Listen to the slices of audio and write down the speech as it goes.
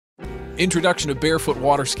Introduction to Barefoot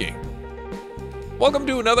Water Skiing. Welcome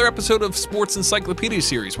to another episode of Sports Encyclopedia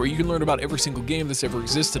series, where you can learn about every single game that's ever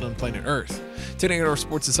existed on planet Earth. Today in our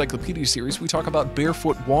Sports Encyclopedia series, we talk about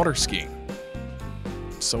barefoot water skiing.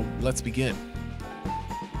 So let's begin.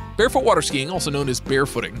 Barefoot water skiing, also known as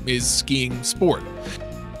barefooting, is skiing sport.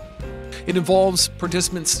 It involves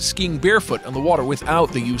participants skiing barefoot on the water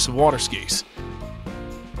without the use of water skis.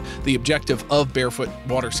 The objective of barefoot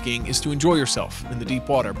water skiing is to enjoy yourself in the deep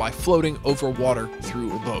water by floating over water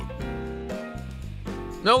through a boat.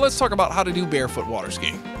 Now let's talk about how to do barefoot water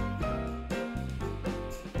skiing.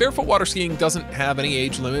 Barefoot water skiing doesn't have any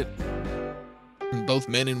age limit. Both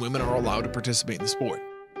men and women are allowed to participate in the sport.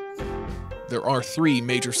 There are three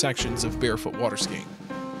major sections of barefoot water skiing.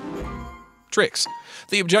 Tricks.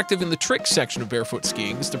 The objective in the tricks section of barefoot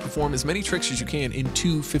skiing is to perform as many tricks as you can in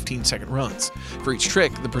two 15-second runs. For each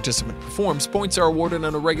trick the participant performs, points are awarded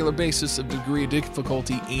on a regular basis of degree of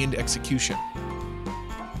difficulty and execution.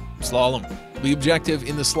 Slalom. The objective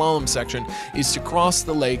in the slalom section is to cross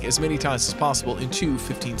the lake as many times as possible in two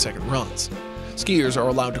 15-second runs. Skiers are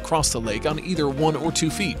allowed to cross the lake on either 1 or 2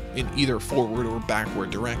 feet in either forward or backward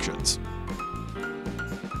directions.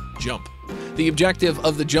 Jump. The objective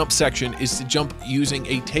of the jump section is to jump using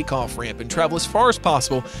a takeoff ramp and travel as far as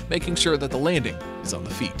possible, making sure that the landing is on the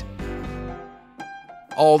feet.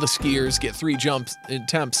 All the skiers get 3 jump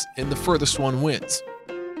attempts, and the furthest one wins.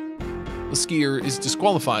 The skier is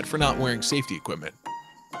disqualified for not wearing safety equipment.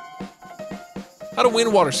 How to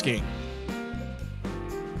win water skiing.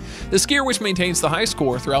 The skier which maintains the highest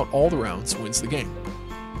score throughout all the rounds wins the game.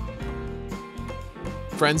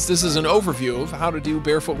 Friends, this is an overview of how to do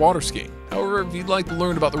barefoot water skiing. However, if you'd like to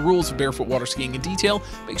learn about the rules of barefoot water skiing in detail,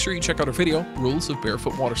 make sure you check out our video, Rules of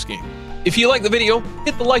Barefoot Water Skiing. If you like the video,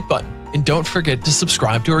 hit the like button, and don't forget to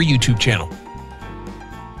subscribe to our YouTube channel.